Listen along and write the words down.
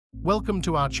Welcome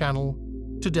to our channel.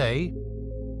 Today,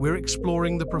 we're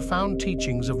exploring the profound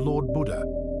teachings of Lord Buddha,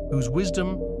 whose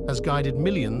wisdom has guided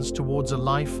millions towards a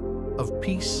life of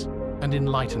peace and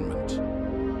enlightenment.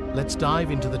 Let's dive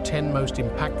into the 10 most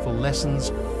impactful lessons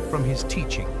from his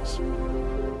teachings.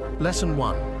 Lesson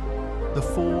 1. The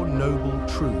Four Noble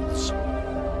Truths.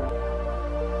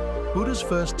 Buddha's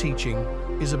first teaching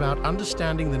is about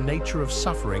understanding the nature of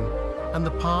suffering and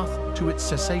the path to its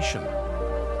cessation.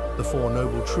 The Four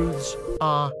Noble Truths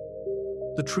are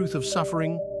the truth of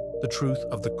suffering, the truth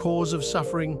of the cause of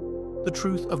suffering, the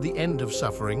truth of the end of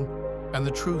suffering, and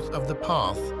the truth of the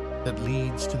path that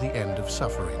leads to the end of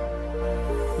suffering.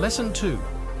 Lesson 2.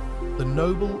 The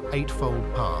Noble Eightfold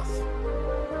Path.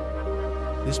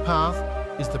 This path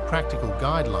is the practical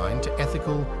guideline to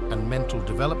ethical and mental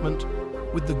development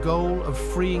with the goal of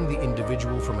freeing the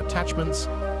individual from attachments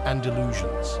and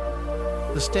delusions.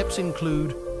 The steps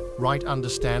include right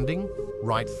understanding,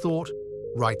 right thought,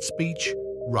 right speech,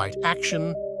 right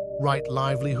action, right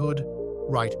livelihood,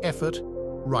 right effort,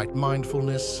 right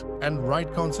mindfulness, and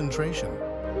right concentration.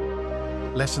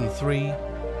 Lesson 3.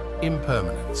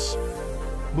 Impermanence.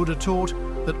 Buddha taught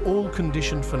that all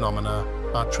conditioned phenomena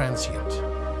are transient.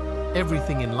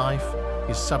 Everything in life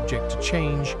is subject to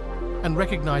change, and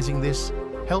recognizing this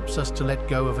helps us to let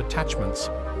go of attachments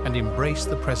and embrace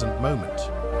the present moment.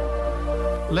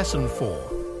 Lesson 4.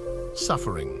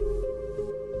 Suffering.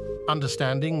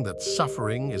 Understanding that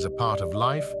suffering is a part of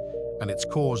life and it's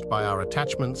caused by our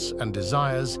attachments and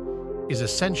desires is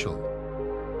essential.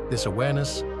 This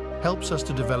awareness helps us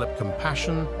to develop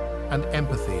compassion and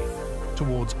empathy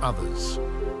towards others.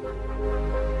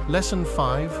 Lesson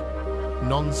 5.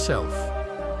 Non-self.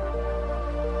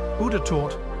 Buddha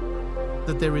taught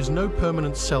that there is no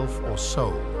permanent self or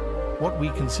soul. What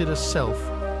we consider self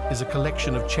is a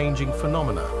collection of changing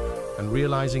phenomena, and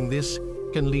realizing this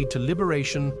can lead to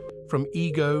liberation from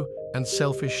ego and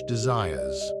selfish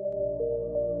desires.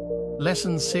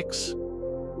 Lesson 6.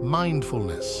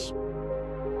 Mindfulness.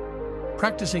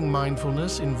 Practicing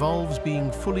mindfulness involves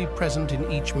being fully present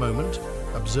in each moment,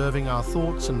 observing our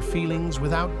thoughts and feelings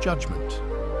without judgment.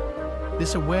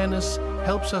 This awareness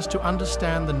helps us to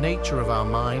understand the nature of our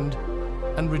mind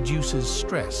and reduces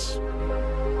stress.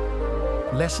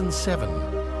 Lesson 7.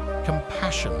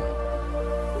 Compassion.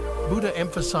 Buddha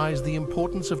emphasized the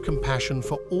importance of compassion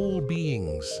for all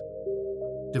beings.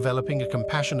 Developing a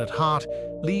compassionate heart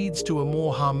leads to a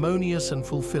more harmonious and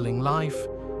fulfilling life,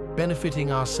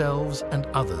 benefiting ourselves and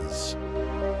others.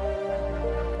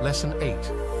 Lesson 8.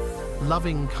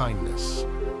 Loving kindness.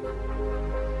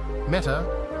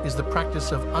 Metta is the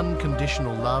practice of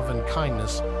unconditional love and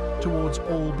kindness towards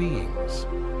all beings.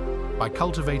 By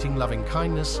cultivating loving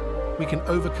kindness, we can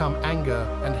overcome anger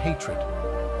and hatred,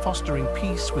 fostering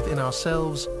peace within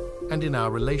ourselves and in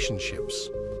our relationships.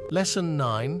 Lesson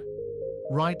 9.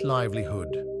 Right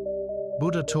livelihood.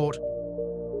 Buddha taught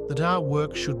that our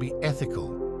work should be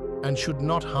ethical and should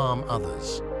not harm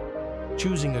others.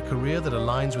 Choosing a career that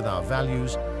aligns with our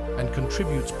values and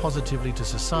contributes positively to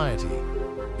society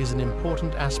is an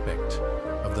important aspect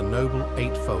of the Noble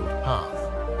Eightfold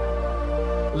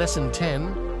Path. Lesson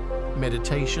 10.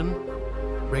 Meditation.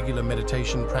 Regular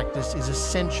meditation practice is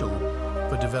essential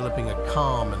for developing a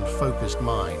calm and focused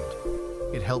mind.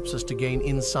 It helps us to gain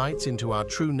insights into our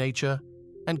true nature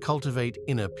and cultivate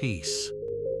inner peace.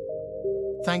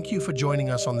 Thank you for joining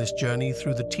us on this journey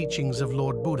through the teachings of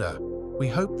Lord Buddha. We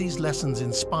hope these lessons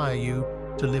inspire you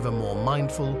to live a more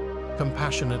mindful,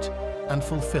 compassionate, and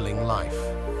fulfilling life.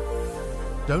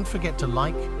 Don't forget to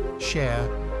like, share,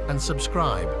 and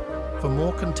subscribe for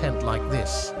more content like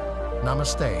this.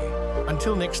 Namaste.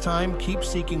 Until next time, keep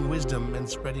seeking wisdom and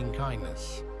spreading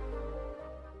kindness.